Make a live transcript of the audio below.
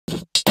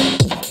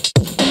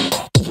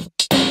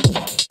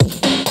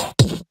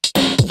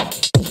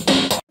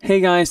Hey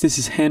guys, this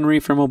is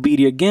Henry from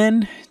OBEDIA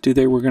again.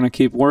 Today we're going to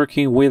keep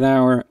working with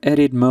our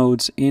edit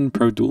modes in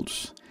Pro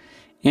Tools.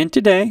 And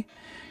today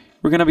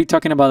we're going to be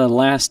talking about the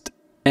last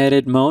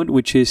edit mode,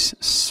 which is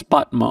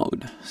spot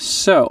mode.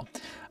 So,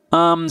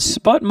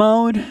 spot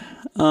mode,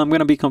 I'm going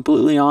to be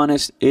completely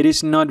honest, it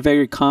is not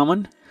very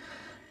common.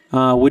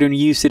 We don't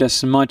use it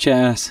as much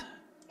as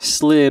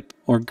slip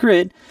or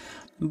grid,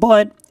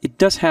 but it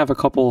does have a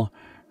couple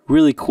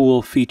really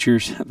cool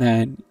features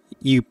that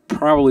you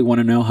probably want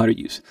to know how to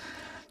use.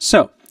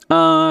 So,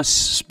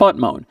 spot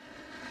mode.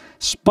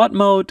 Spot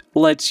mode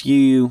lets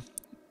you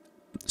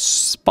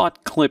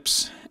spot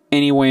clips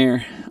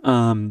anywhere,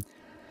 and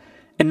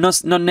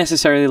not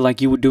necessarily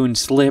like you would do in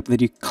slip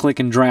that you click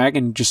and drag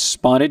and just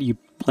spot it. You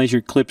place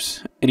your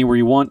clips anywhere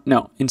you want.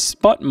 No, in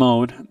spot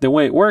mode, the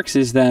way it works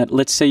is that,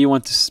 let's say you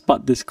want to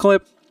spot this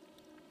clip,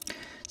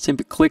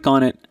 simply click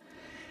on it,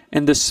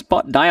 and the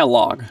spot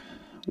dialog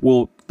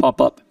will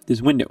pop up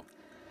this window.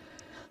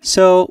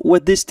 So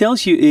what this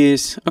tells you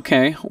is,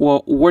 okay,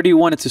 well, where do you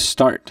want it to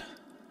start?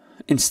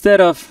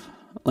 Instead of,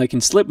 like in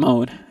slip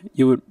mode,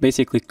 you would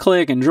basically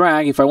click and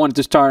drag. If I wanted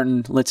to start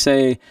in, let's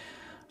say,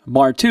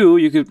 bar 2,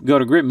 you could go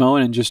to grid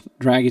mode and just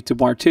drag it to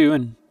bar 2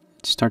 and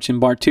it starts in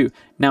bar 2.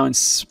 Now in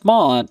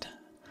spot,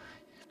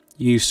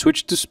 you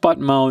switch to spot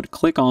mode,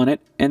 click on it,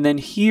 and then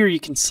here you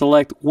can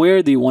select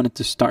where do you want it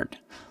to start.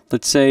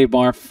 Let's say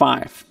bar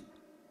 5.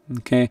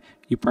 Okay,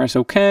 you press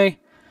OK,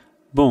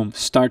 boom,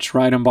 starts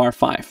right on bar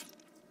 5.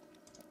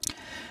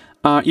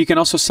 You can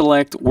also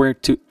select where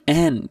to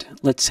end.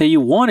 Let's say you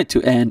want it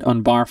to end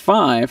on bar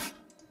 5.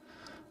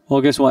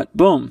 Well, guess what?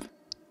 Boom.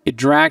 It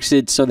drags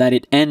it so that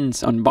it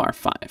ends on bar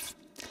 5.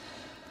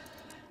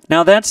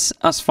 Now, that's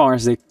as far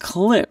as the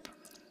clip.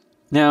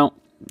 Now,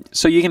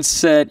 so you can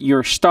set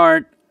your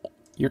start,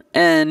 your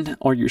end,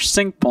 or your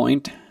sync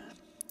point,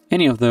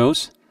 any of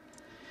those.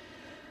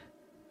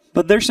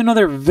 But there's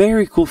another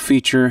very cool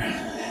feature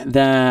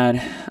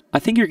that I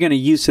think you're going to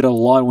use it a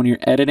lot when you're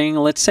editing.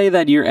 Let's say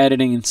that you're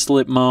editing in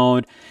slip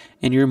mode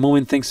and you're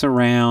moving things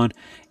around,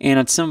 and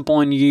at some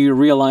point you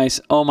realize,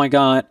 oh my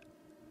god,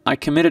 I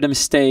committed a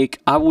mistake.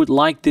 I would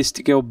like this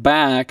to go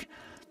back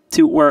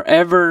to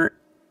wherever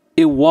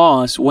it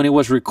was when it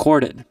was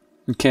recorded.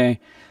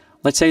 Okay,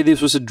 let's say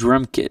this was a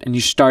drum kit and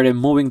you started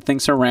moving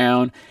things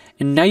around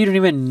and now you don't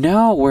even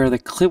know where the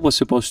clip was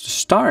supposed to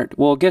start.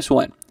 Well, guess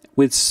what?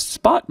 With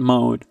spot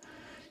mode,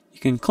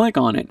 you can click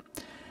on it.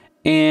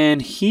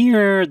 And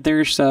here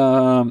there's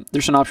an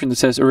option that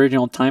says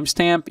original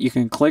timestamp. You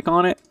can click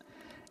on it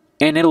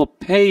and it'll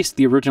paste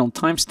the original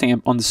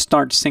timestamp on the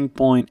start, sync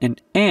point,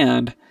 and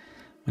end.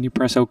 When you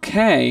press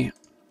OK,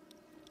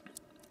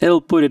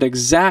 it'll put it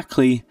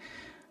exactly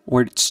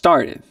where it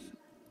started.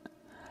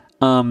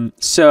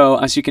 So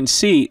as you can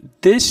see,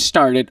 this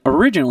started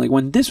originally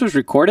when this was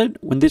recorded,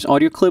 when this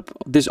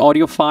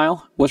audio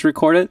file was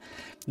recorded,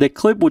 the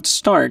clip would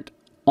start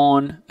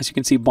on, as you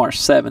can see, bar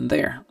 7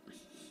 there.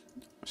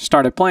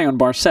 Started playing on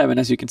bar 7,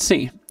 as you can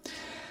see,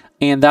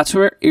 and that's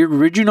where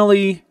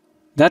originally,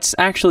 that's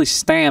actually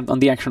stamped on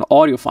the actual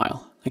audio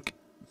file. Like,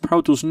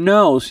 Pro Tools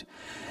knows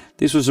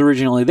this was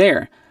originally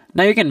there.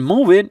 Now you can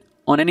move it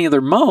on any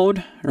other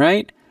mode,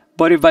 right?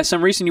 But if by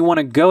some reason you want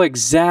to go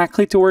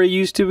exactly to where it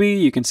used to be,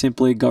 you can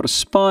simply go to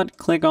spot,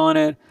 click on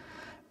it,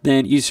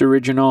 then use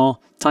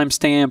original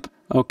timestamp.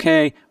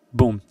 Okay,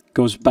 boom,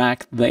 goes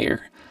back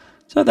there.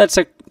 So that's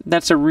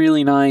a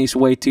really nice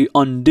way to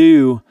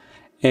undo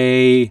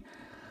a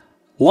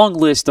long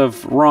list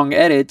of wrong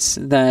edits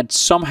that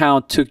somehow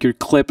took your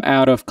clip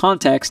out of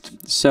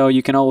context. So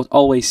you can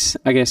always,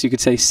 I guess you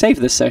could say, save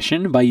the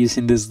session by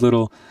using this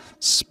little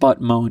spot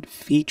mode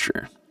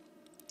feature.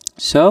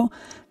 So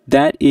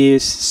that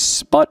is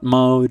spot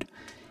mode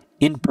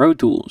in Pro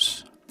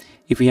Tools.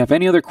 If you have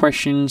any other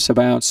questions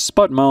about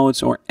spot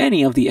modes or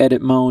any of the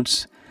edit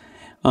modes,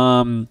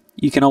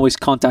 you can always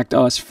contact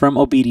us from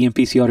OBEDIA and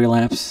PC Audio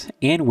Labs,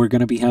 and we're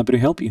going to be happy to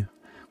help you.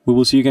 We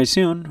will see you guys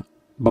soon.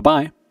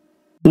 Bye-bye.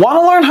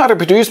 Want to learn how to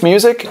produce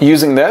music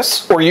using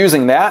this, or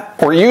using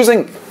that, or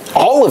using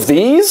all of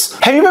these?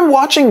 Have you been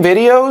watching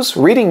videos,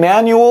 reading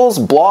manuals,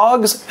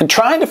 blogs, and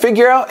trying to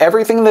figure out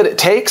everything that it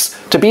takes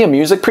to be a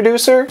music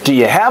producer? Do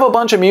you have a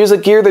bunch of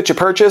music gear that you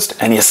purchased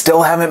and you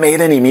still haven't made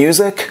any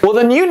music? Well,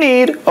 then you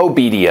need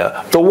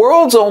OBEDIA, the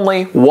world's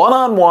only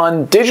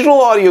one-on-one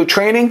digital audio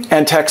training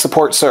and tech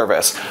support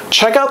service.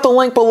 Check out the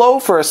link below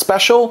for a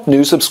special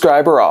new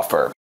subscriber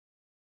offer.